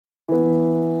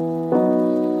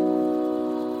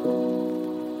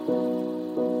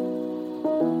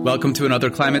Welcome to another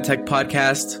Climate Tech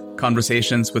podcast,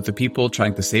 conversations with the people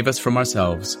trying to save us from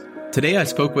ourselves. Today I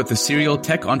spoke with the serial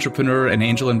tech entrepreneur and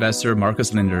angel investor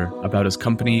Markus Linder about his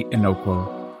company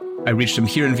Inoqo. I reached him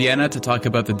here in Vienna to talk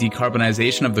about the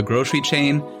decarbonization of the grocery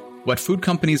chain, what food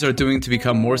companies are doing to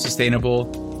become more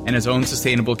sustainable, and his own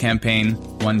sustainable campaign,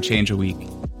 One Change a Week.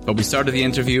 But we started the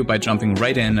interview by jumping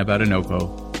right in about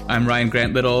Inoqo. I'm Ryan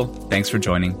Grant Little. Thanks for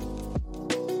joining.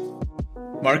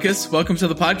 Markus, welcome to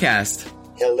the podcast.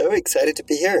 Hello, excited to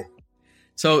be here.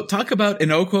 So talk about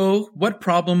Inoqo. What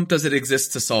problem does it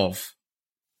exist to solve?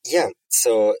 Yeah,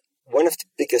 so one of the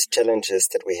biggest challenges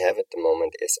that we have at the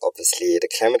moment is obviously the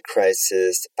climate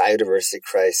crisis, the biodiversity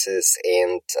crisis,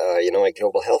 and, a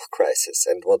global health crisis.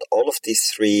 And what all of these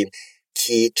three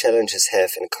key challenges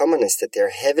have in common is that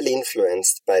they're heavily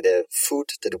influenced by the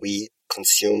food that we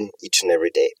consume each and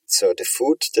every day. So the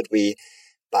food that we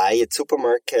buy at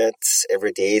supermarkets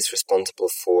every day is responsible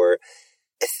for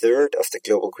a third of the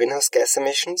global greenhouse gas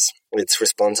emissions. It's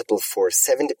responsible for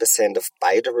 70% of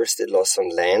biodiversity loss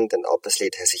on land, and obviously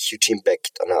it has a huge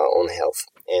impact on our own health.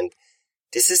 And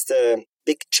this is the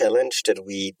big challenge that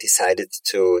we decided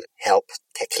to help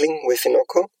tackling with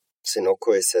Inoqo. So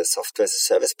Inoqo is a software as a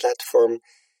service platform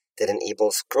that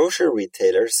enables grocery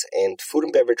retailers and food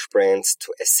and beverage brands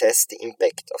to assess the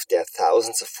impact of their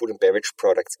thousands of food and beverage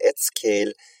products at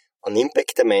scale on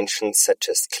impact dimensions such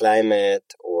as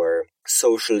climate or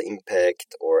social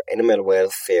impact or animal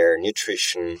welfare,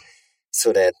 nutrition,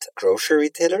 so that grocery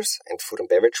retailers and food and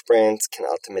beverage brands can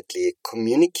ultimately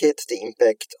communicate the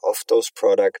impact of those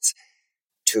products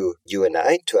to you and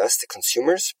I, to us, the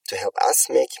consumers, to help us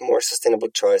make more sustainable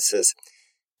choices.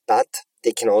 But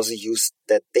they can also use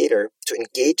that data to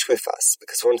engage with us.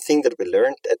 Because one thing that we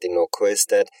learned at Inoqo is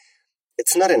that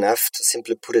it's not enough to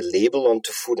simply put a label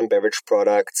onto food and beverage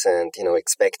products and,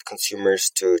 expect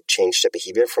consumers to change their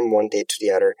behavior from one day to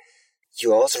the other.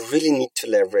 You also really need to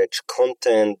leverage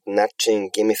content,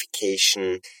 nudging,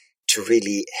 gamification to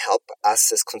really help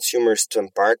us as consumers to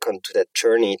embark onto that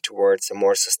journey towards a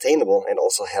more sustainable and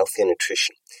also healthier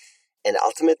nutrition. And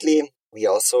ultimately, we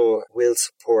also will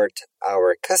support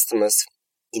our customers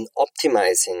in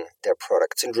optimizing their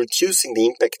products and reducing the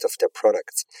impact of their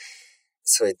products.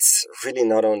 So it's really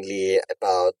not only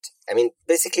about,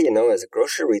 basically, as a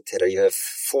grocery retailer, you have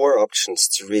 4 options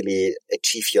to really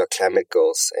achieve your climate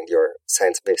goals and your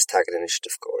science-based target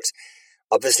initiative goals.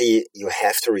 Obviously, you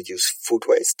have to reduce food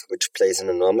waste, which plays an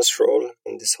enormous role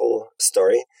in this whole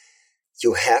story.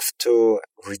 You have to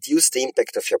reduce the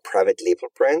impact of your private label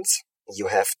brands. You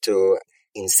have to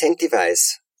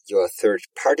incentivize your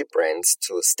third-party brands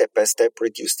to step-by-step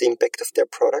reduce the impact of their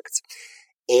products.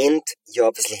 And you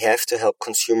obviously have to help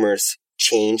consumers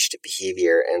change the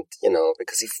behavior. And,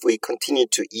 because if we continue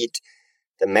to eat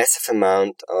the massive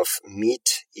amount of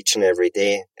meat each and every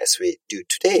day as we do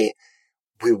today,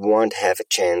 we won't have a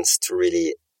chance to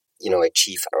really,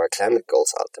 achieve our climate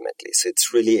goals ultimately. So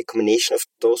it's really a combination of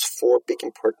those 4 big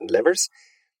important levers.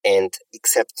 And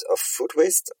except of food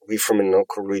waste, we from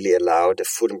Inoqo really allow the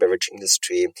food and beverage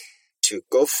industry to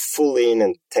go full in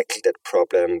and tackle that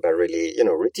problem by really,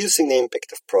 reducing the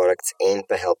impact of products and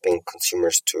by helping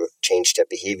consumers to change their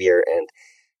behavior and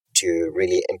to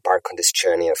really embark on this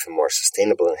journey of a more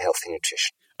sustainable and healthy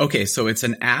nutrition. Okay, so it's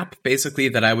an app basically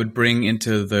that I would bring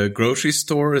into the grocery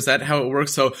store. Is that how it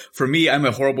works? So for me, I'm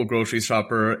a horrible grocery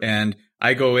shopper and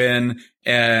I go in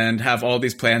and have all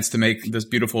these plans to make this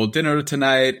beautiful dinner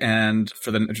tonight and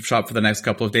shop for the next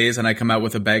couple of days. And I come out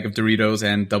with a bag of Doritos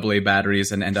and AA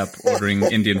batteries and end up ordering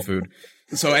Indian food.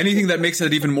 So anything that makes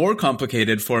it even more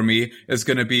complicated for me is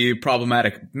going to be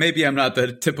problematic. Maybe I'm not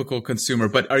the typical consumer,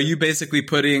 but are you basically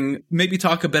maybe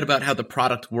talk a bit about how the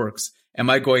product works?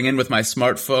 Am I going in with my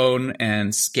smartphone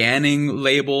and scanning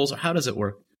labels? Or how does it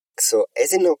work? So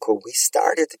as Inoqo, we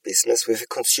started the business with a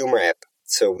consumer app.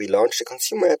 So we launched a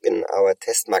consumer app in our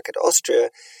test market, Austria,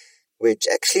 which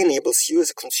actually enables you as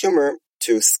a consumer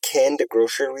to scan the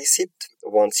grocery receipt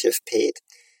once you've paid.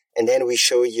 And then we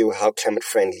show you how climate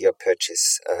friendly your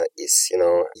purchase is.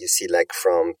 You see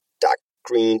from dark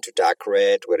green to dark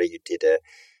red, whether you did a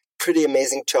pretty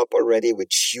amazing job already,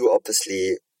 which you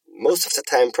obviously most of the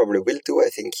time probably will do. I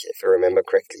think if I remember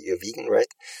correctly, you're vegan,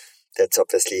 right? That's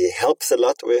obviously helps a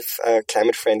lot with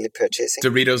climate friendly purchasing.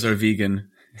 Doritos are vegan.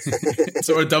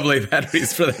 So are AA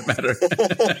batteries for that matter.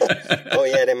 Oh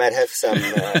yeah, they might have some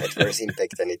adverse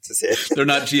impact, I need to say. They're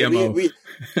not GMO.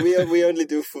 We only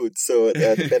do food, so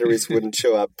the batteries wouldn't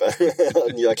show up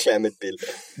on your climate bill.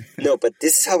 No, but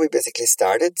this is how we basically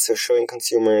started. So showing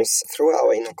consumers through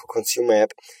our Inoqo consumer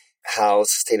app how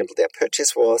sustainable their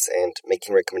purchase was and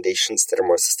making recommendations that are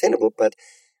more sustainable. But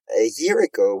a year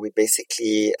ago, we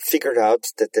basically figured out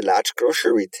that the large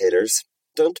grocery retailers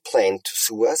don't plan to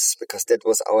sue us, because that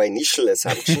was our initial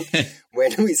assumption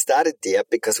when we started there,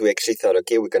 because we actually thought,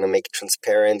 okay, we're going to make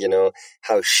transparent,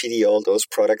 how shitty all those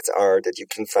products are that you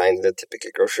can find in a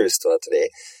typical grocery store today.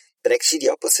 But actually the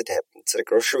opposite happened. So the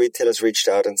grocery retailers reached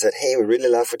out and said, hey, we really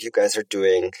love what you guys are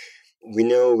doing. We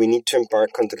know we need to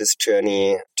embark onto this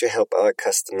journey to help our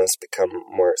customers become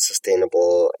more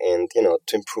sustainable and,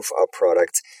 to improve our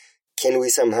products. Can we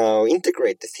somehow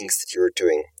integrate the things that you're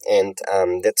doing? And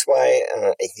that's why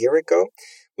a year ago,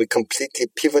 we completely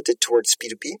pivoted towards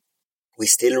B2B. We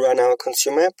still run our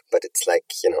consumer app, but it's like,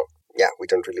 we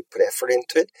don't really put effort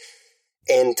into it.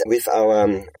 And with our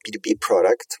B2B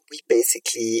product, we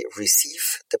basically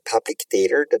receive the public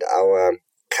data that our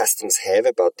customers have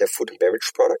about their food and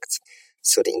beverage products.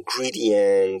 So the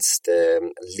ingredients,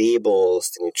 the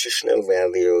labels, the nutritional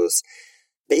values.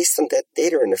 Based on that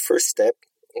data in the first step,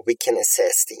 we can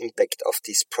assess the impact of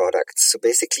these products. So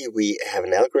basically, we have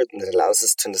an algorithm that allows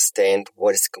us to understand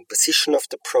what is the composition of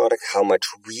the product, how much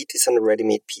wheat is on a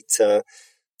ready-made pizza,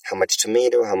 how much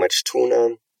tomato, how much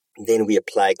tuna. Then we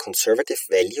apply conservative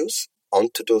values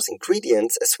onto those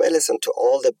ingredients, as well as onto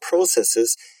all the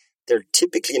processes that are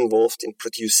typically involved in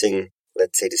producing,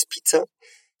 let's say, this pizza.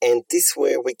 And this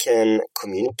way we can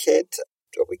communicate,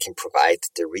 or we can provide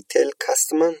the retail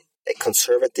customer a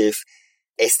conservative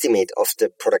estimate of the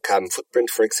product carbon footprint,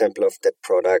 for example, of that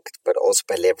product, but also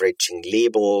by leveraging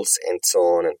labels and so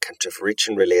on and country of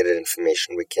origin related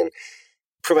information, we can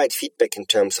provide feedback in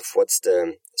terms of what's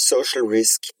the social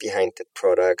risk behind that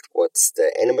product, what's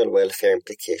the animal welfare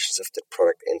implications of that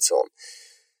product, and so on.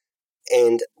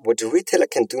 And what the retailer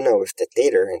can do now with that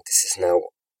data, and this is now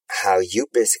how you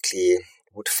basically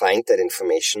would find that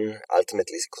information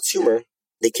ultimately as a consumer,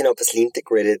 they can obviously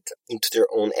integrate it into their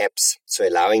own apps. So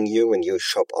allowing you, when you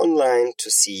shop online, to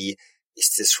see,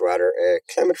 is this rather a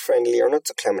climate-friendly or not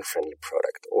so climate-friendly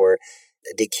product? Or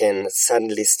they can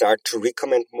suddenly start to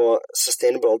recommend more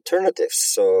sustainable alternatives.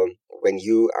 So when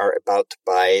you are about to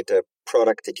buy the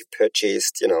product that you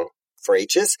purchased, for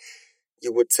ages,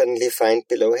 you would suddenly find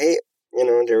below, hey,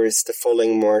 there is the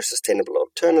following more sustainable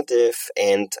alternative.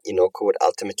 And Inoqo would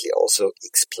ultimately also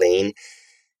explain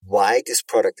why this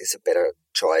product is a better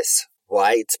choice,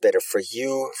 why it's better for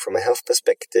you from a health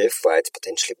perspective, why it's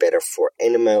potentially better for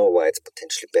animal, why it's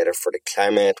potentially better for the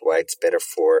climate, why it's better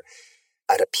for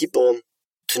other people.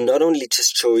 To not only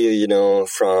just show you,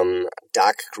 from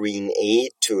dark green A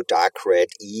to dark red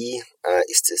E,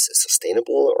 is this a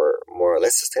sustainable or more or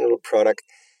less sustainable product,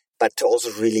 but to also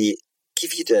really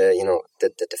give you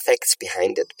the facts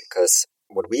behind it. Because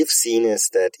what we have seen is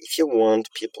that if you want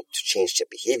people to change their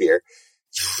behavior,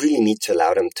 you really need to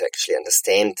allow them to actually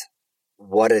understand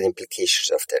what are the implications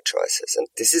of their choices. And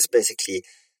this is basically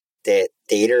the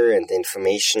data and the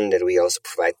information that we also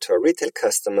provide to our retail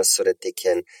customers so that they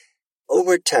can,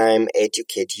 over time,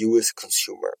 educate you as a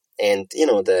consumer. And,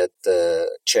 that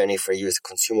the journey for you as a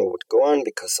consumer would go on,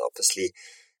 because obviously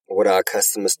what our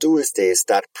customers do is they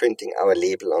start printing our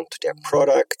label onto their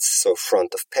products. So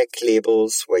front of pack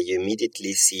labels, where you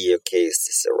immediately see, okay, is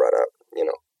this a rather,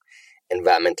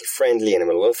 environmental friendly,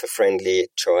 animal welfare friendly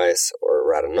choice, or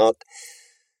rather not.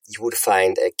 You would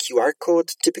find a QR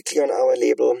code typically on our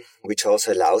label, which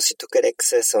also allows you to get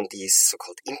access on these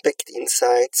so-called impact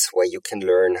insights, where you can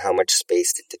learn how much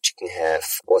space did the chicken have,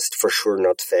 was it for sure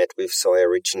not fed with soy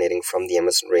originating from the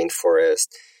Amazon rainforest,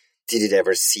 did it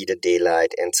ever see the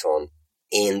daylight, and so on.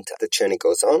 And the journey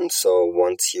goes on. So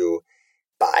once you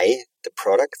buy the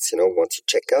products, once you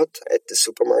check out at the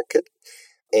supermarket,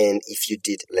 and if you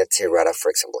did, let's say, rather, for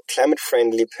example,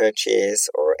 climate-friendly purchase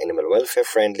or animal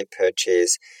welfare-friendly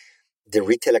purchase, the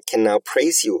retailer can now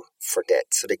praise you for that.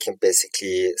 So they can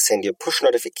basically send you a push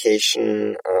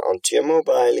notification onto your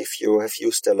mobile if you have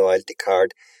used a loyalty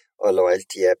card or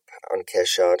loyalty app on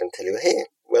cash out, and tell you, hey,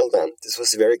 well done. This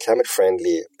was a very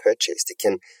climate-friendly purchase. They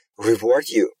can reward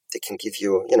you. They can give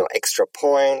you, extra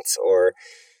points or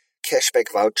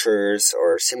cashback vouchers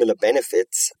or similar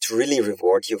benefits to really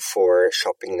reward you for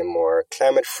shopping in a more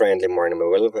climate-friendly, more animal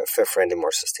welfare-friendly,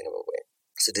 more sustainable way.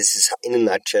 So this is, in a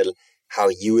nutshell, how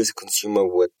you as a consumer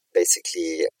would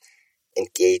basically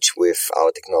engage with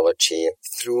our technology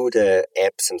through the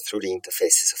apps and through the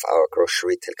interfaces of our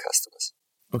grocery retail customers.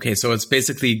 Okay, so it's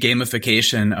basically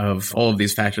gamification of all of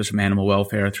these factors, from animal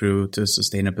welfare through to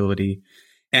sustainability.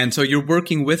 And so you're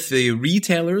working with the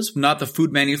retailers, not the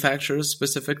food manufacturers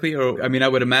specifically? Or, I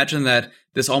would imagine that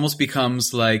this almost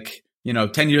becomes like,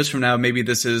 10 years from now, maybe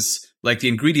this is like the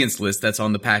ingredients list that's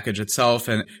on the package itself,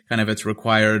 and kind of it's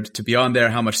required to be on there.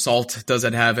 How much salt does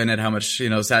it have in it? How much,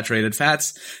 saturated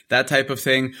fats, that type of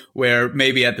thing, where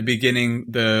maybe at the beginning,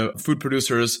 the food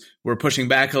producers were pushing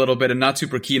back a little bit and not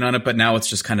super keen on it, but now it's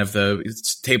just kind of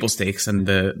it's table stakes and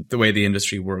the way the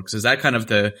industry works. Is that kind of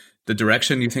the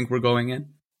direction you think we're going in?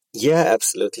 Yeah,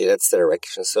 absolutely. That's the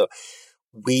direction. So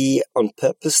we on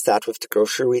purpose start with the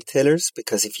grocery retailers,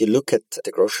 because if you look at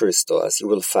the grocery stores, you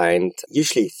will find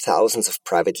usually thousands of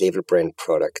private label brand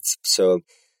products. So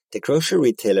the grocery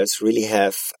retailers really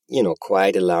have,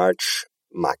 quite a large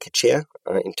market share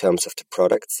in terms of the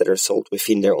products that are sold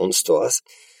within their own stores,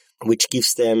 which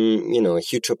gives them, a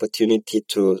huge opportunity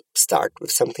to start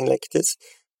with something like this.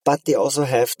 But they also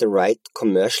have the right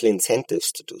commercial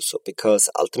incentives to do so, because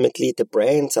ultimately the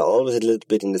brands are always a little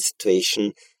bit in the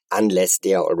situation, unless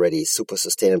they are already super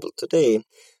sustainable today,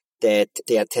 that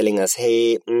they are telling us,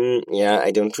 hey,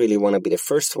 I don't really want to be the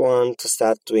first one to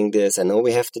start doing this. I know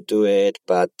we have to do it,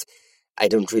 but I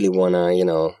don't really want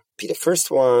to, be the first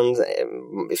one.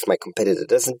 If my competitor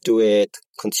doesn't do it,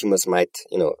 consumers might,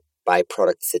 buy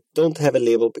products that don't have a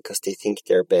label because they think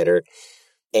they're better.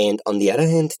 And on the other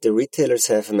hand, the retailers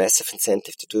have a massive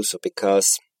incentive to do so,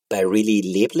 because by really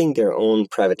labeling their own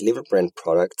private label brand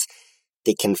products,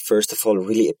 they can first of all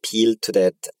really appeal to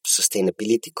that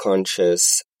sustainability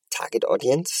conscious target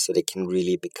audience. So they can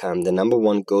really become the number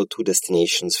one go-to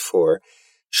destinations for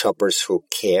shoppers who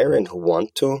care and who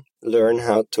want to learn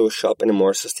how to shop in a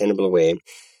more sustainable way.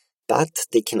 But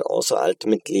they can also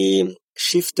ultimately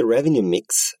shift the revenue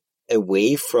mix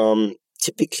away from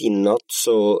typically not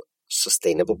so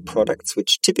sustainable products,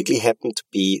 which typically happen to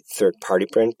be third-party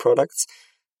brand products,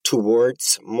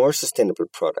 towards more sustainable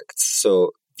products.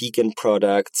 So vegan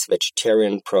products,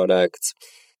 vegetarian products.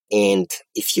 And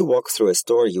if you walk through a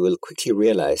store, you will quickly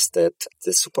realize that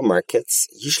the supermarkets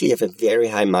usually have a very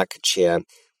high market share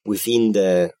within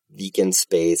the vegan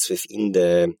space, within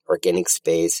the organic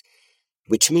space,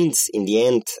 which means in the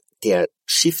end, they are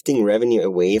shifting revenue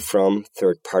away from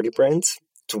third-party brands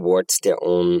towards their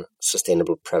own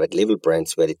sustainable private label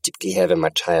brands, where they typically have a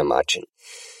much higher margin.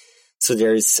 So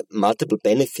there's multiple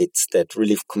benefits,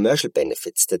 commercial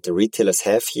benefits that the retailers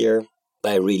have here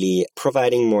by really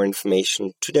providing more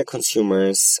information to their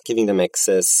consumers, giving them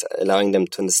access, allowing them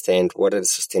to understand what are the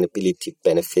sustainability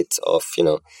benefits of,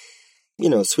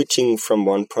 switching from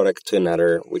one product to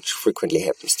another, which frequently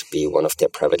happens to be one of their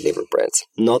private label brands.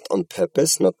 Not on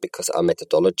purpose, not because our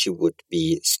methodology would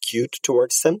be skewed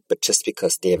towards them, but just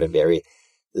because they have a very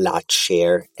large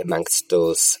share amongst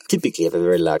those, typically have a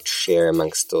very large share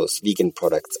amongst those vegan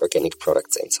products, organic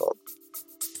products, and so on.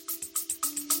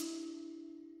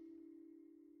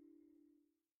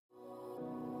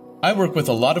 I work with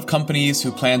a lot of companies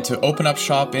who plan to open up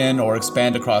shop in or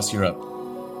expand across Europe.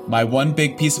 My one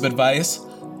big piece of advice: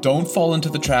 don't fall into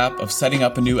the trap of setting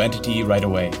up a new entity right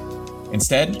away.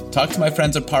 Instead, talk to my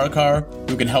friends at Paracar,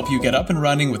 who can help you get up and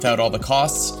running without all the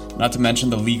costs, not to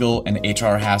mention the legal and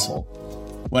HR hassle.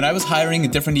 When I was hiring in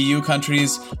different EU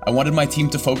countries, I wanted my team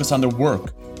to focus on their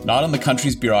work, not on the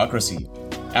country's bureaucracy.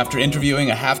 After interviewing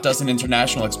a half dozen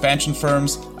international expansion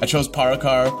firms, I chose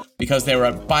Paracar because they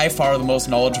were by far the most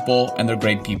knowledgeable and they're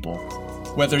great people.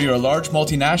 Whether you're a large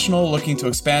multinational looking to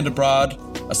expand abroad,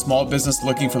 a small business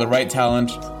looking for the right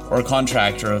talent, or a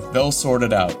contractor, they'll sort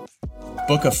it out.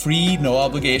 Book a free,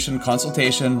 no-obligation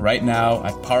consultation right now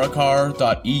at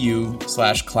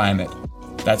paracar.eu/climate.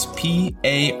 That's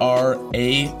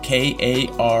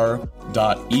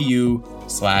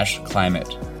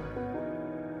PARAKAR.eu/climate.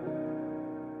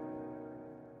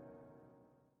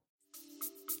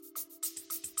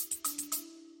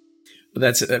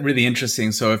 That's really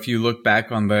interesting. So if you look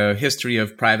back on the history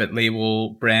of private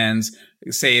label brands,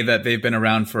 say that they've been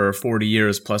around for 40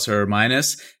 years plus or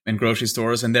minus in grocery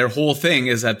stores, and their whole thing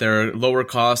is that they're lower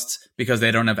costs because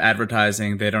they don't have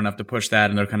advertising, they don't have to push that,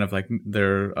 and they're kind of like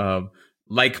they're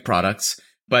like products.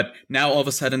 But now all of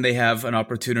a sudden they have an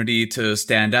opportunity to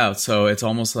stand out. So it's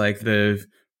almost like the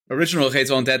original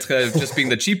raison d'etre just being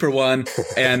the cheaper one,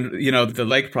 and the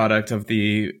like product of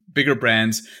the bigger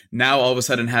brands now all of a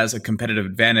sudden has a competitive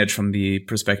advantage from the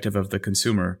perspective of the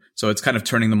consumer. So it's kind of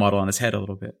turning the model on its head a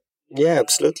little bit. Yeah,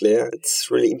 absolutely. Yeah. It's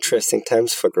really interesting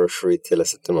times for grocery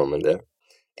retailers at the moment. Yeah.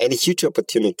 And a huge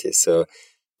opportunity. So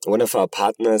one of our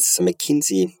partners,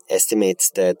 McKinsey, estimates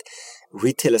that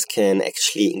retailers can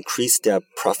actually increase their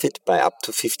profit by up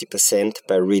to 50%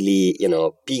 by really,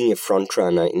 being a front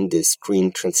runner in this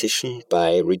green transition,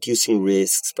 by reducing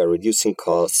risks, by reducing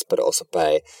costs, but also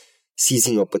by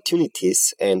seizing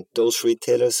opportunities. And those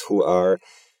retailers who are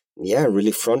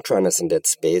really front runners in that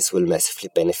space will massively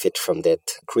benefit from that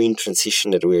green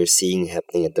transition that we're seeing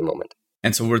happening at the moment.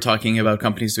 And so we're talking about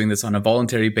companies doing this on a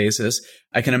voluntary basis.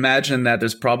 I can imagine that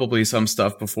there's probably some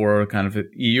stuff before kind of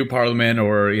EU Parliament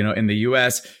or, in the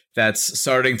US that's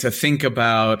starting to think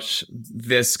about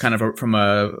this kind of from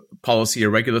a policy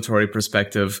or regulatory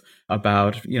perspective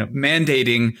about,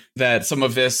 mandating that some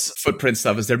of this footprint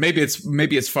stuff is there. Maybe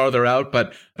it's farther out,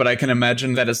 but I can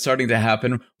imagine that it's starting to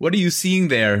happen. What are you seeing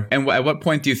there? And at what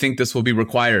point do you think this will be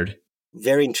required?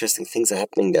 Very interesting things are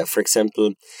happening there. For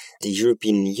example, the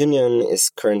European Union is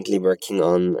currently working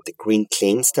on the Green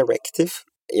Claims Directive.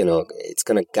 It's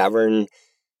going to govern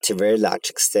to a very large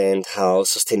extent how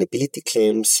sustainability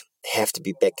claims have to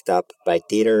be backed up by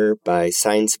data, by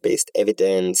science-based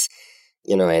evidence,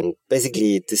 and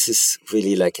basically this is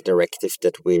really like a directive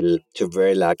that will, to a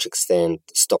very large extent,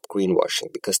 stop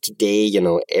greenwashing. Because today,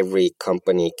 every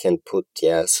company can put,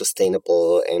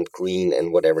 sustainable and green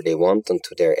and whatever they want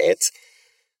onto their ads.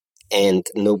 And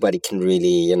nobody can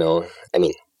really,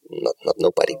 not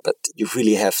nobody, but you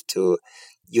really have to,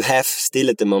 you have still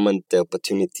at the moment the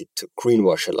opportunity to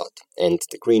greenwash a lot. And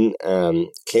the Green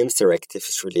Claims Directive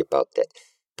is really about that.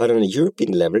 But on a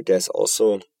European level, there's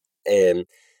also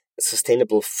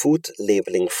sustainable food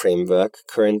labeling framework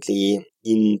currently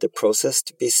in the process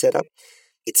to be set up.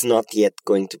 It's not yet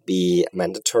going to be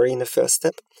mandatory in the first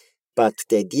step, but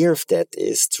the idea of that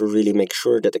is to really make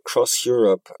sure that across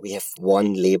Europe we have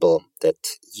one label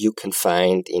that you can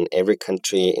find in every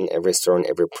country, in every store, in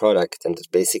every product, and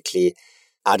that basically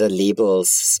other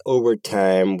labels over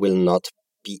time will not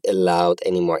be allowed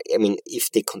anymore. I mean,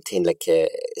 if they contain like a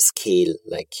scale,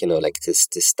 like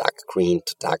this dark green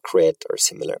to dark red or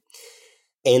similar.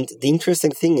 And the interesting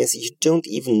thing is you don't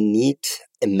even need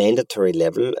a mandatory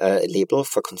label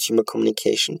for consumer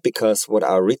communication, because what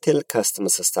our retail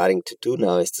customers are starting to do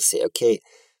now is to say, okay,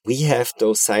 we have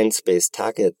those science-based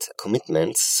target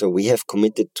commitments. So we have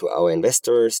committed to our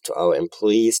investors, to our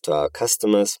employees, to our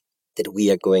customers that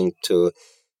we are going to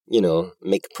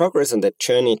make progress on that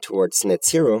journey towards net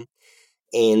zero.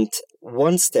 And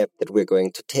one step that we're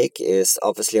going to take is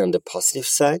obviously on the positive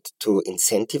side to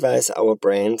incentivize our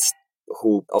brands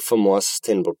who offer more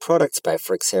sustainable products by,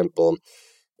 for example,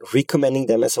 recommending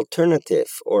them as alternative,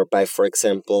 or by, for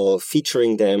example,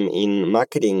 featuring them in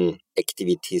marketing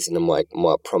activities in a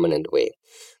more prominent way.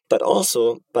 But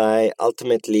also by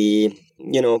ultimately,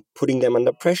 putting them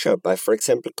under pressure by, for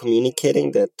example,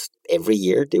 communicating that every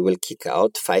year they will kick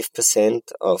out 5%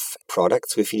 of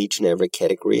products within each and every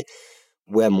category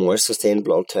where more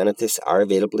sustainable alternatives are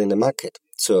available in the market.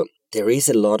 So there is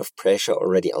a lot of pressure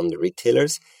already on the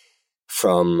retailers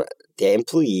from their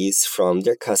employees, from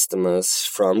their customers,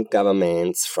 from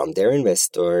governments, from their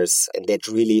investors, and that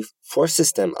really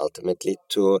forces them ultimately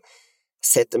to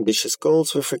set ambitious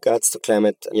goals with regards to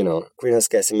climate, greenhouse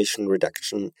gas emission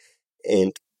reduction.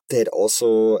 And that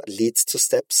also leads to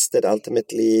steps that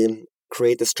ultimately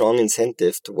create a strong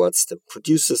incentive towards the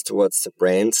producers, towards the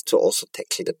brands to also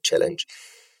tackle that challenge.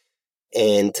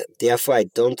 And therefore, I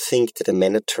don't think that a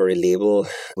mandatory label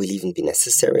will even be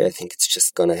necessary. I think it's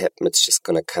just going to happen. It's just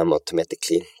going to come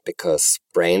automatically, because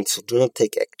brands who do not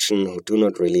take action, who do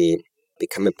not really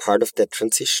become a part of that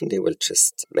transition, they will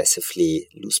just massively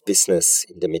lose business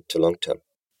in the mid to long term.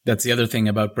 That's the other thing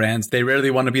about brands. They rarely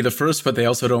want to be the first, but they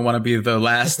also don't want to be the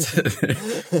last.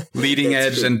 Leading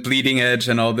edge true. And bleeding edge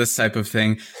and all this type of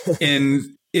thing.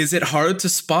 Is it hard to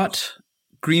spot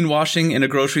greenwashing in a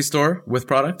grocery store with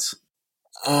products?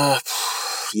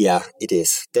 Yeah, it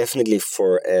is. Definitely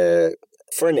for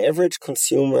an average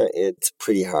consumer, it's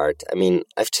pretty hard. I mean,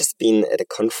 I've just been at a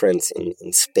conference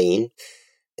in Spain,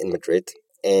 in Madrid,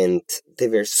 and they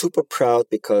were super proud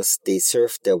because they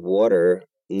served their water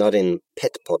not in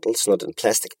PET bottles, not in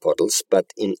plastic bottles,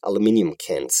 but in aluminum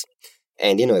cans.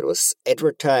 And, it was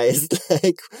advertised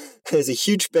like there's a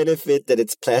huge benefit that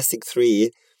it's plastic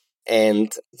free.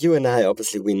 And you and I,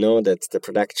 obviously, we know that the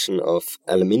production of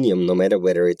aluminium, no matter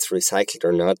whether it's recycled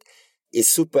or not, is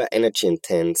super energy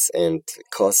intense and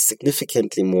causes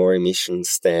significantly more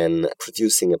emissions than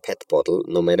producing a PET bottle,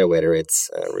 no matter whether it's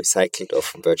recycled or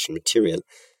from virgin material.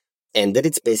 And that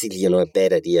it's basically, a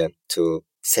bad idea to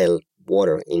sell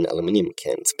water in aluminium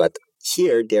cans. But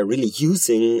here they're really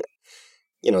using,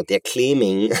 they're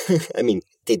claiming, I mean,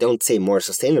 they don't say more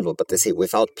sustainable, but they say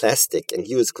without plastic. And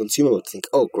you as a consumer would think,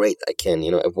 oh, great, I can,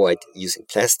 avoid using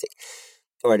plastic.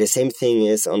 Or the same thing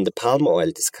is on the palm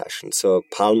oil discussion. So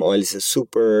palm oil is a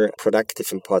super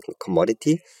productive, important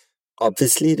commodity.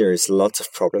 Obviously, there's lots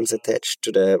of problems attached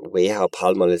to the way how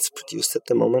palm oil is produced at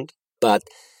the moment. But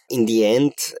in the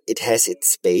end, it has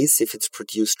its space if it's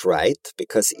produced right,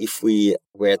 because if we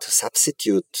were to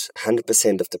substitute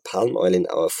 100% of the palm oil in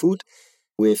our food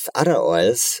with other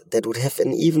oils, that would have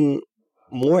an even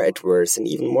more adverse and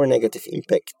even more negative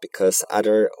impact, because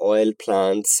other oil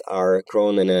plants are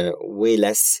grown in a way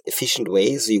less efficient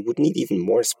way, so you would need even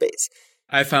more space.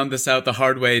 I found this out the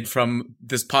hard way from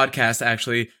this podcast,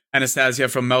 actually. Anastasia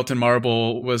from Melton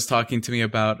Marble was talking to me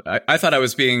about, I thought I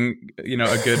was being,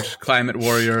 a good climate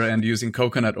warrior and using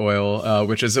coconut oil,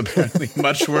 which is apparently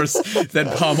much worse than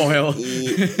palm oil.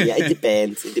 Yeah, it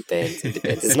depends.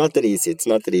 It's not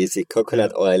that easy.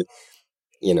 Coconut oil,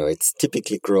 it's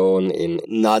typically grown in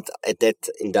not at that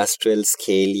industrial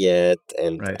scale yet.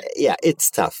 And right. Yeah, it's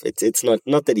tough. It's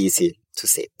not that easy to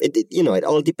say. It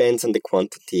all depends on the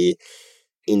quantity.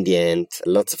 In the end,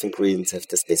 lots of ingredients have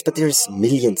the space, but there's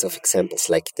millions of examples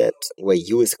like that where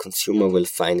you as a consumer will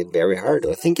find it very hard.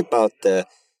 Or think about the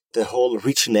whole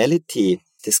regionality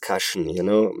discussion.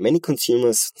 Many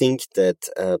consumers think that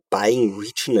buying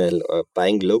regional or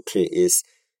buying local is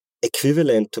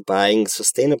equivalent to buying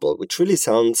sustainable, which really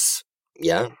sounds,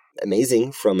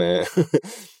 amazing from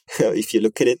if you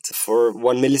look at it for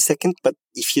 1 millisecond. But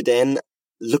if you then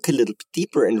look a little bit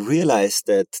deeper and realize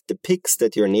that the pigs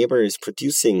that your neighbor is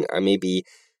producing are maybe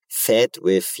fed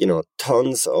with,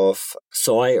 tons of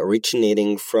soy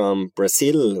originating from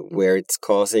Brazil, where it's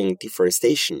causing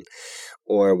deforestation,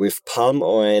 or with palm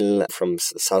oil from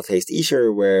Southeast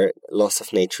Asia, where loss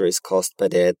of nature is caused by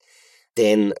that,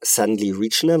 then suddenly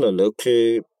regional or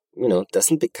local,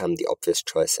 doesn't become the obvious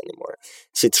choice anymore.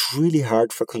 So it's really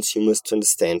hard for consumers to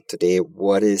understand today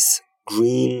what is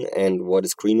green and what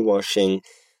is greenwashing.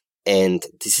 And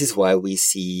this is why we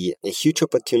see huge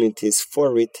opportunities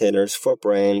for retailers, for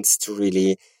brands to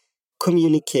really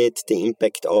communicate the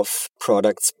impact of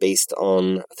products based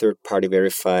on third-party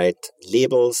verified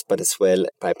labels, but as well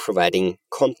by providing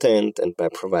content and by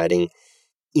providing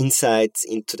insights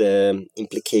into the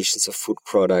implications of food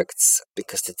products,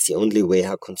 because that's the only way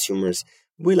how consumers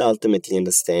will ultimately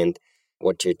understand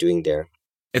what you're doing there.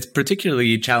 It's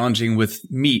particularly challenging with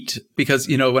meat because,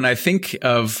 when I think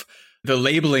of the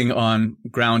labeling on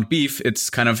ground beef, it's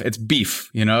beef,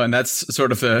 and that's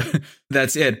sort of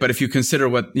that's it. But if you consider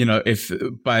what, if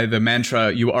by the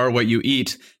mantra, you are what you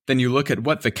eat, then you look at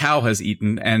what the cow has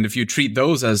eaten. And if you treat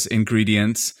those as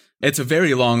ingredients, it's a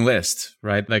very long list,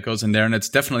 right? That goes in there, and it's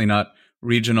definitely not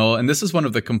regional. And this is one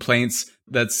of the complaints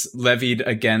that's levied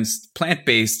against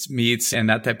plant-based meats and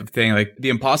that type of thing. Like the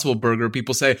Impossible Burger,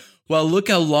 people say, well, look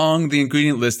how long the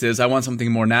ingredient list is. I want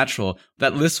something more natural.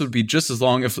 That list would be just as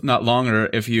long, if not longer,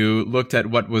 if you looked at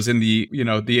what was in the,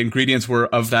 the ingredients were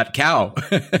of that cow.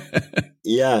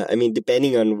 Yeah, I mean,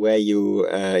 depending on where you,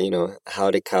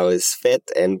 how the cow is fed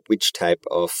and which type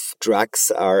of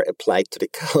drugs are applied to the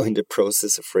cow in the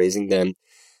process of raising them.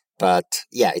 But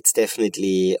yeah, it's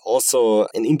definitely also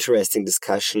an interesting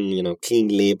discussion, clean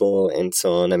label and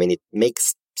so on. I mean, it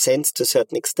makes sense to a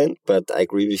certain extent, but I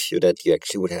agree with you that you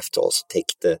actually would have to also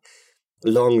take the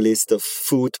long list of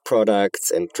food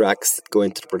products and drugs that go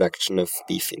into the production of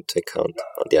beef into account,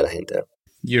 on the other hand.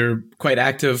 You're quite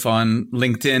active on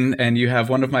LinkedIn, and you have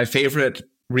one of my favorite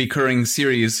recurring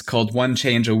series called One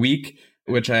Change a Week,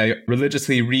 which I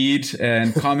religiously read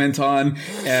and comment on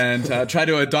and try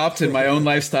to adopt in my own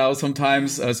lifestyle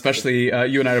sometimes, especially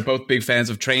you and I are both big fans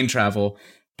of train travel.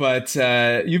 But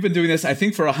you've been doing this, I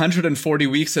think, for 140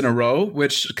 weeks in a row,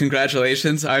 which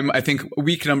congratulations. I'm, I think,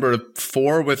 week number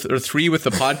 3 with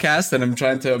the podcast, and I'm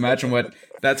trying to imagine what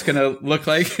that's going to look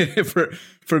like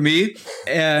for me.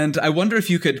 And I wonder if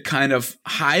you could kind of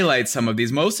highlight some of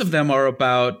these. Most of them are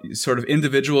about sort of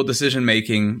individual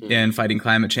decision-making in fighting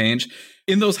climate change.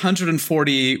 In those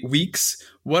 140 weeks,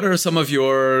 what are some of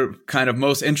your kind of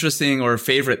most interesting or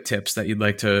favorite tips that you'd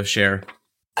like to share?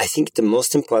 I think the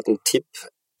most important tip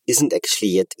isn't actually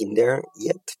yet in there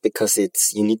yet, because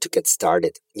you need to get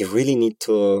started. You really need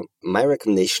to, my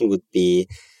recommendation would be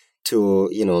to,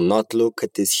 not look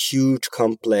at this huge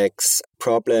complex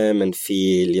problem and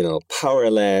feel,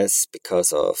 powerless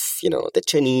because of, the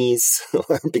Chinese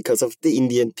or because of the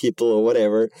Indian people or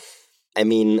whatever. I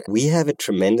mean, we have a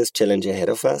tremendous challenge ahead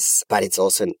of us, but it's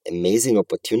also an amazing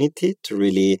opportunity to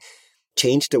really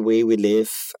change the way we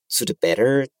live to the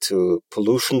better, to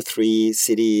pollution-free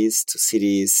cities, to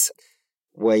cities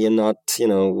where you're not,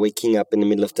 waking up in the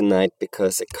middle of the night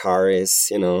because a car is,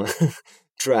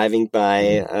 driving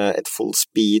by at full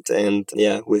speed and,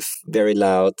 with very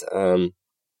loud.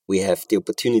 We have the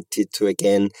opportunity to,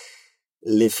 again,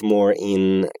 live more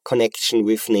in connection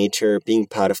with nature, being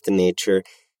part of the nature.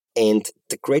 And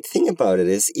the great thing about it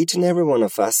is each and every one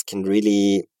of us can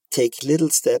really take little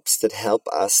steps that help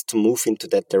us to move into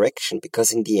that direction.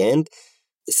 Because in the end,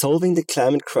 solving the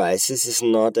climate crisis is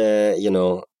not a,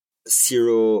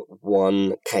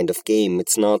 0-1 kind of game.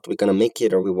 It's not we're going to make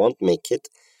it or we won't make it.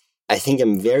 I think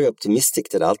I'm very optimistic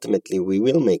that ultimately we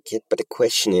will make it. But the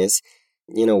question is,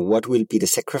 what will be the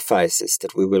sacrifices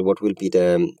what will be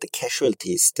the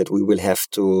casualties that we will have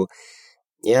to,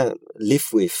 live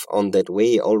with on that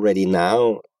way. Already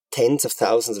now, tens of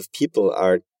thousands of people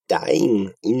are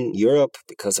dying in Europe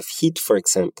because of heat, for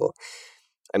example.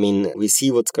 I mean, we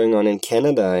see what's going on in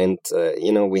Canada and,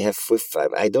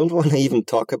 I don't want to even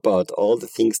talk about all the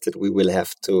things that we will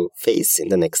have to face in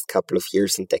the next couple of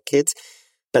years and decades.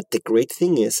 But the great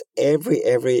thing is every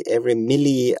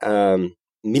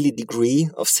milli degree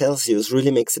of Celsius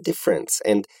really makes a difference.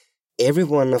 And every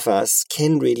one of us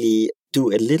can really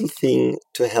do a little thing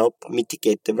to help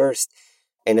mitigate the worst.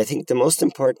 And I think the most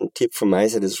important tip from my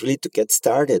side is really to get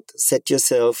started. Set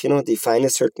yourself, define a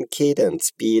certain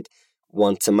cadence, be it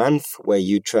once a month where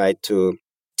you try to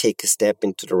take a step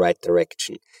into the right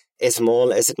direction, as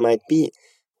small as it might be,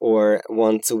 or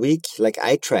once a week, like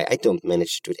I try. I don't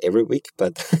manage to do it every week,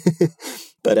 but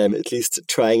but I'm at least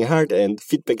trying hard, and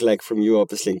feedback like from you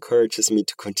obviously encourages me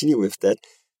to continue with that.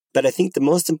 But I think the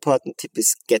most important tip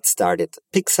is get started.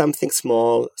 Pick something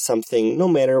small, something no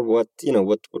matter what,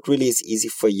 what really is easy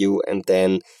for you, and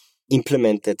then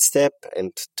implement that step.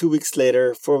 And 2 weeks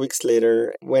later, 4 weeks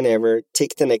later, whenever,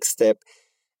 take the next step.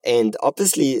 And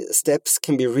obviously, steps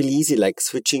can be really easy, like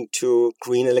switching to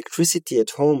green electricity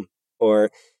at home, or,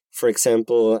 for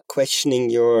example, questioning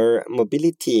your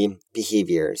mobility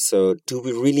behavior. So do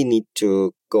we really need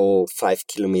to go 5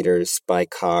 kilometers by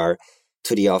car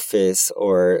to the office,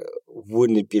 or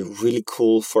wouldn't it be really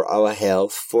cool for our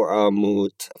health, for our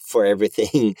mood, for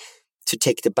everything to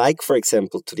take the bike, for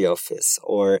example, to the office?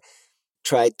 Or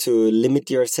try to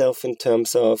limit yourself in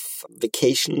terms of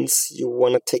vacations you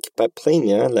want to take by plane,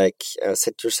 like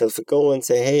set yourself a goal and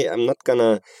say, hey, I'm not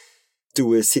gonna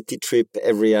do a city trip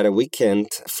every other weekend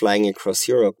flying across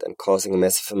Europe and causing a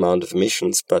massive amount of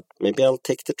emissions, but maybe I'll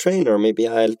take the train, or maybe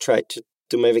I'll try to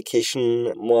do my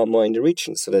vacation more in the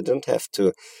region so that I don't have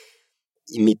to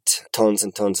emit tons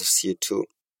and tons of CO2.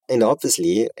 And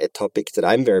obviously, a topic that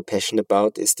I'm very passionate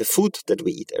about is the food that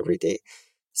we eat every day.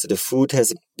 So the food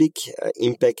has a big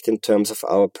impact in terms of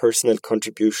our personal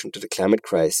contribution to the climate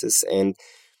crisis. And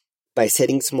by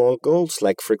setting small goals,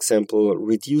 like, for example,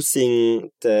 reducing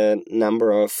the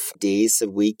number of days a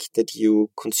week that you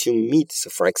consume meat. So,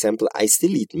 for example, I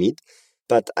still eat meat,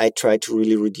 but I try to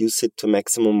really reduce it to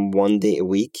maximum 1 day a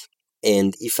week.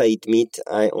 And if I eat meat,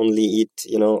 I only eat,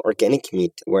 organic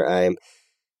meat, where I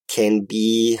can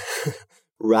be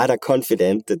rather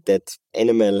confident that that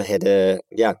animal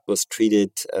was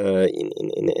treated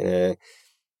in a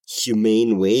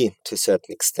humane way to a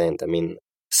certain extent. I mean,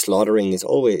 slaughtering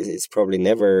is probably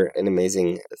never an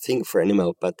amazing thing for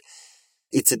animal, but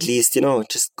it's at least,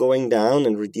 just going down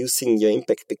and reducing your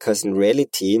impact, because in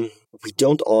reality, we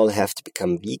don't all have to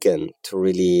become vegan to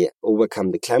really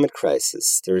overcome the climate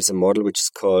crisis. There is a model which is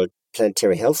called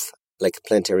planetary health, like a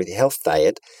planetary health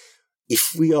diet.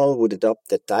 If we all would adopt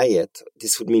that diet,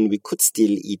 this would mean we could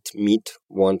still eat meat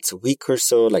once a week or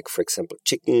so, like, for example,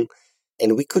 chicken.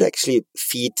 And we could actually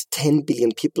feed 10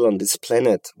 billion people on this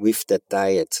planet with that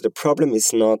diet. So the problem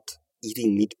is not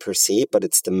eating meat per se, but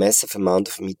it's the massive amount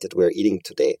of meat that we're eating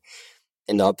today.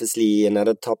 And obviously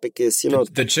another topic is,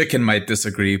 The chicken might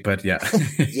disagree, but yeah.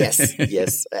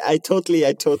 Yes. I totally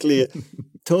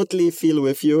feel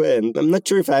with you. And I'm not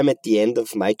sure if I'm at the end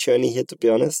of my journey here, to be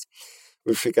honest,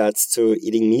 with regards to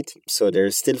eating meat. So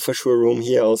there's still for sure room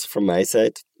here also from my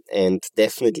side. And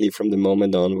definitely from the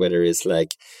moment on where there is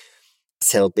like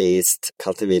cell-based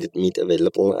cultivated meat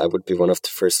available, I would be one of the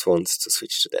first ones to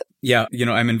switch to that. Yeah,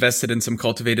 I'm invested in some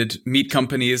cultivated meat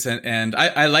companies, and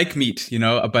I like meat,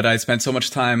 but I spent so much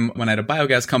time when I had a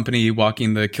biogas company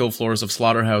walking the kill floors of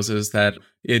slaughterhouses that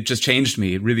it just changed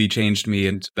me. It really changed me.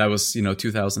 And that was,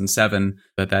 2007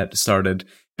 that started.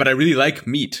 But I really like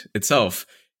meat itself.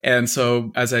 And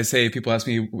so, as I say, people ask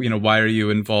me, why are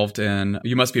you involved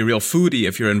you must be a real foodie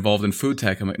if you're involved in food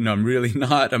tech. I'm like, no, I'm really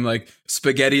not. I'm like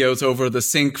SpaghettiOs over the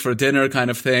sink for dinner kind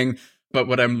of thing. But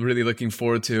what I'm really looking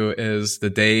forward to is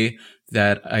the day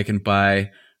that I can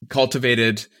buy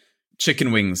cultivated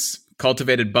chicken wings,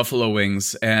 cultivated buffalo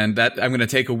wings, and that I'm going to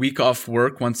take a week off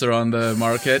work once they're on the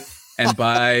market and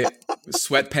buy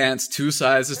sweatpants 2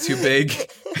 sizes too big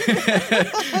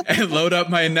and load up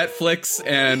my Netflix,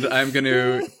 and I'm going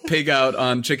to pig out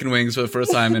on chicken wings for the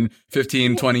first time in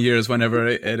 15, 20 years, whenever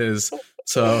it is.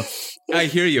 So I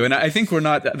hear you. And I think we're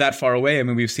not that far away. I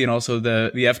mean, we've seen also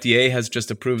the FDA has just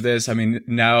approved this. I mean,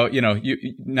 now,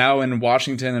 now in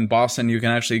Washington and Boston, you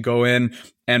can actually go in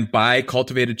and buy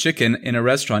cultivated chicken in a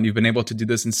restaurant. You've been able to do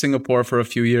this in Singapore for a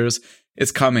few years.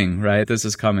 It's coming, right? This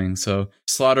is coming. So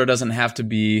slaughter doesn't have to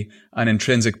be an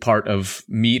intrinsic part of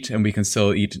meat, and we can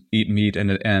still eat meat, and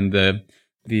the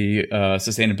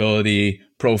sustainability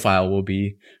profile will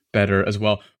be better as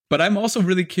well. But I'm also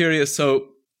really curious. So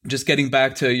just getting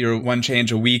back to your one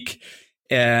change a week,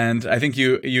 and I think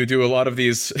you do a lot of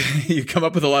these, you come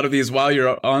up with a lot of these while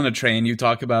you're on a train. You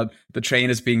talk about the train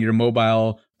as being your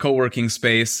mobile co-working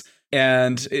space.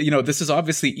 And, this is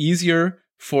obviously easier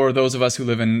for those of us who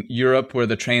live in Europe, where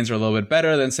the trains are a little bit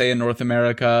better than, say, in North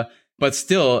America. But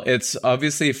still, it's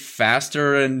obviously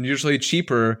faster and usually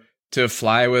cheaper to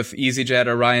fly with EasyJet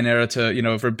or Ryanair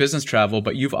to, for business travel.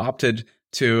 But you've opted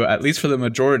to, at least for the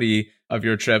majority of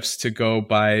your trips, to go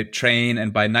by train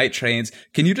and by night trains.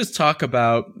 Can you just talk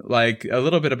about a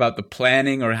little bit about the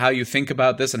planning, or how you think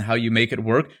about this and how you make it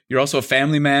work? You're also a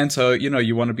family man, so,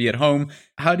 you want to be at home.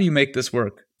 How do you make this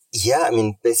work? Yeah, I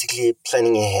mean, basically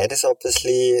planning ahead is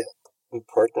obviously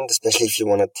important, especially if you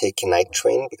want to take a night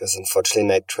train, because unfortunately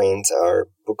night trains are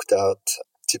booked out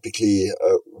typically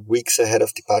weeks ahead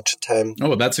of departure time. Oh,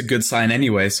 well, that's a good sign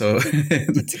anyway. So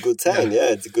it's a good sign.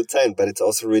 Yeah, it's a good sign. But it's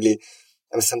also really,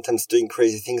 I'm sometimes doing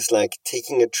crazy things like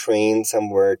taking a train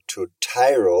somewhere to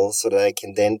Tyrol so that I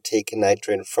can then take a night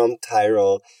train from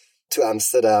Tyrol to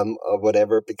Amsterdam or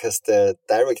whatever, because the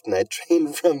direct night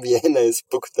train from Vienna is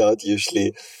booked out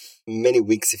usually many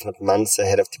weeks, if not months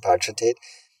ahead of departure date.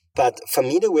 But for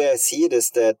me, the way I see it is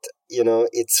that,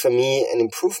 it's for me an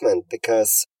improvement,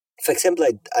 because, for example,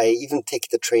 I even take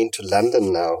the train to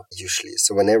London now, usually.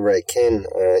 So whenever I can,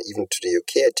 even to the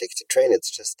UK, I take the train.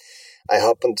 It's just, I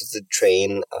hop onto the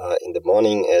train in the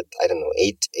morning at,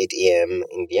 8 a.m.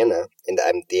 in Vienna, and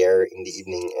I'm there in the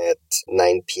evening at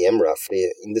 9 p.m.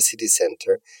 roughly in the city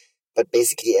center. But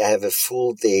basically, I have a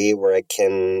full day where I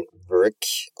can work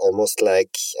almost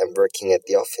like I'm working at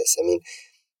the office. I mean,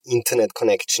 internet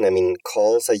connection,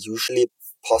 calls are usually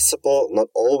possible, not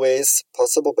always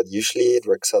possible, but usually it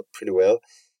works out pretty well.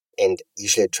 And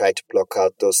usually I try to block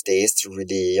out those days to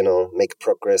really, make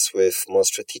progress with more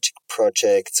strategic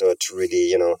projects, or to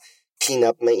really, clean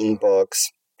up my inbox.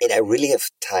 And I really have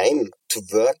time to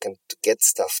work and to get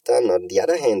stuff done. On the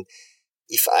other hand,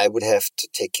 if I would have to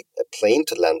take a plane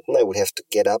to London, I would have to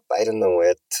get up, at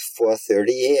 4:30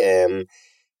 a.m.,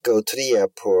 go to the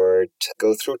airport,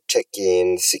 go through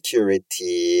check-in,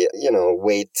 security,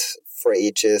 wait for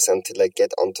ages until I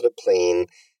get onto the plane,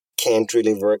 can't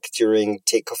really work during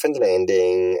takeoff and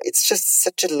landing. It's just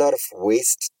such a lot of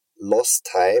lost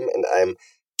time, and I'm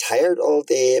tired all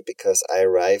day because I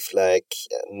arrive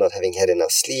not having had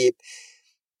enough sleep.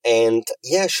 And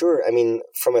yeah, sure.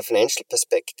 From a financial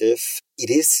perspective, it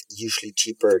is usually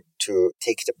cheaper to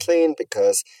take the plane,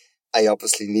 because I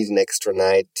obviously need an extra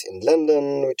night in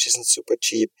London, which isn't super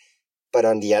cheap. But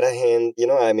on the other hand,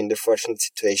 I'm in the fortunate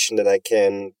situation that I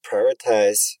can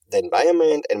prioritize the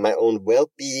environment and my own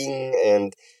well-being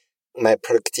and my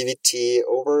productivity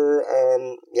over,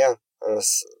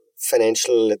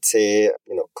 financial, let's say,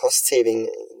 cost saving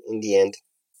in the end.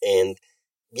 And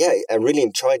yeah, I really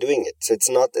enjoy doing it. So it's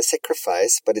not a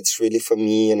sacrifice, but it's really for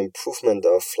me an improvement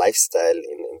of lifestyle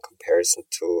in comparison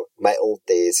to my old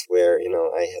days where,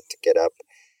 I had to get up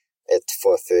at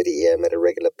 4:30 a.m. at a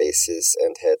regular basis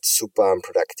and had super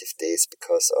unproductive days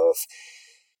because of,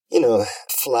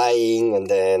 flying and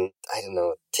then,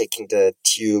 taking the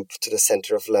tube to the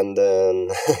center of London.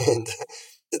 And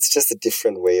it's just a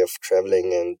different way of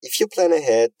traveling. And if you plan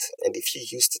ahead and if you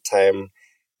use the time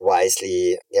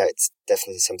wisely, yeah, it's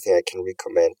definitely something I can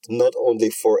recommend, not only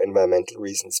for environmental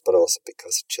reasons, but also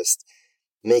because it just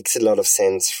makes a lot of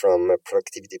sense from a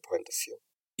productivity point of view.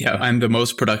 Yeah, I'm the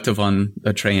most productive on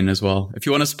a train as well. If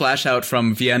you want to splash out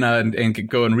from Vienna and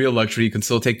go in real luxury, you can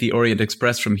still take the Orient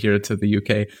Express from here to the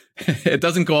UK. It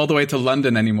doesn't go all the way to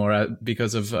London anymore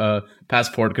because of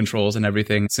passport controls and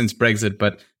everything since Brexit,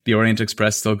 but the Orient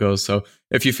Express still goes. So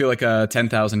if you feel like a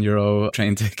 10,000 euro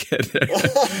train ticket,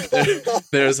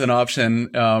 there's an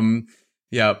option.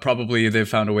 Yeah, probably they've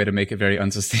found a way to make it very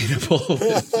unsustainable.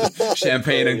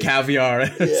 Champagne and caviar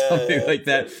and something like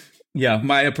that. Yeah,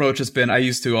 my approach has been, I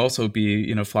used to also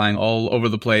be, flying all over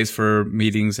the place for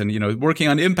meetings and, working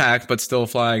on impact, but still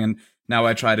flying. And now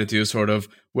I try to do sort of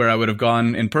where I would have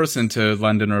gone in person to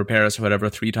London or Paris or whatever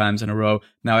 3 times in a row.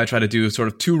 Now I try to do sort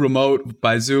of 2 remote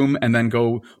by Zoom and then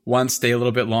go once, stay a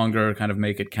little bit longer, kind of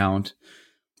make it count.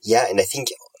 Yeah. And I think,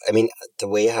 the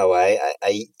way how I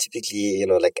typically,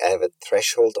 I have a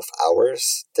threshold of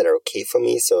hours that are okay for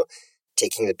me. So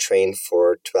taking the train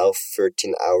for 12,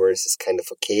 13 hours is kind of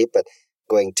okay, but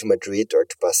going to Madrid or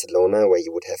to Barcelona, where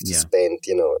you would have to spend,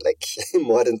 like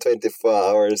more than 24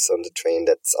 hours on the train,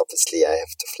 that's obviously I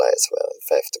have to fly as well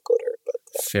if I have to go there. But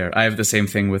fair. I have the same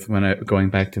thing with when I'm going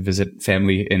back to visit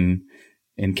family in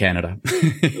Canada.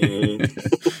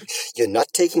 You're not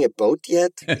taking a boat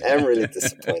yet? I'm really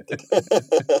disappointed.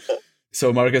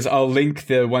 So Markus, I'll link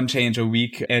the One Change a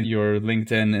Week and your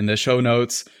LinkedIn in the show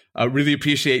notes. I really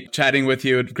appreciate chatting with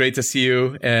you. Great to see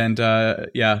you. And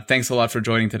thanks a lot for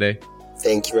joining today.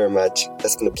 Thank you very much.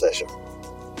 It's been a pleasure.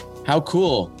 How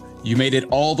cool. You made it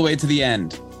all the way to the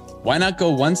end. Why not go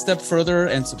one step further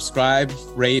and subscribe,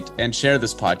 rate, and share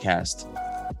this podcast?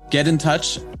 Get in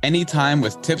touch anytime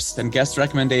with tips and guest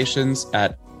recommendations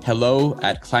at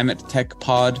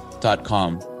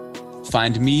hello@climatetechpod.com.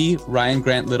 Find me, Ryan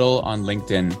Grant Little, on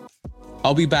LinkedIn.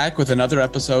 I'll be back with another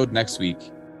episode next week.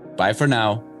 Bye for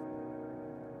now.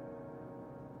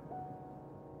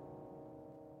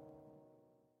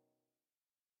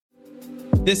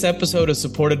 This episode is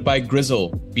supported by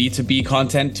Grizzle, B2B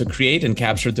content to create and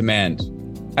capture demand.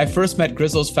 I first met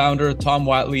Grizzle's founder, Tom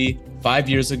Watley, 5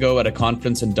 years ago at a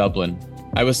conference in Dublin.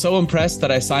 I was so impressed that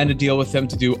I signed a deal with him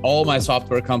to do all my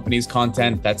software company's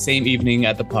content that same evening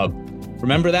at the pub.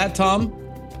 Remember that, Tom?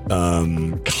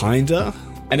 Kinda.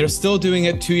 And they're still doing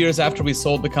it 2 years after we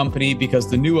sold the company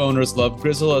because the new owners love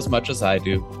Grizzle as much as I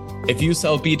do. If you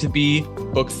sell B2B,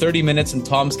 book 30 minutes in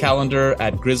Tom's calendar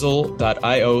at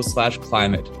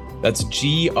grizzle.io/climate. That's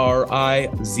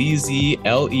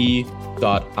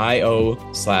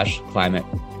GRIZZLE.io/climate.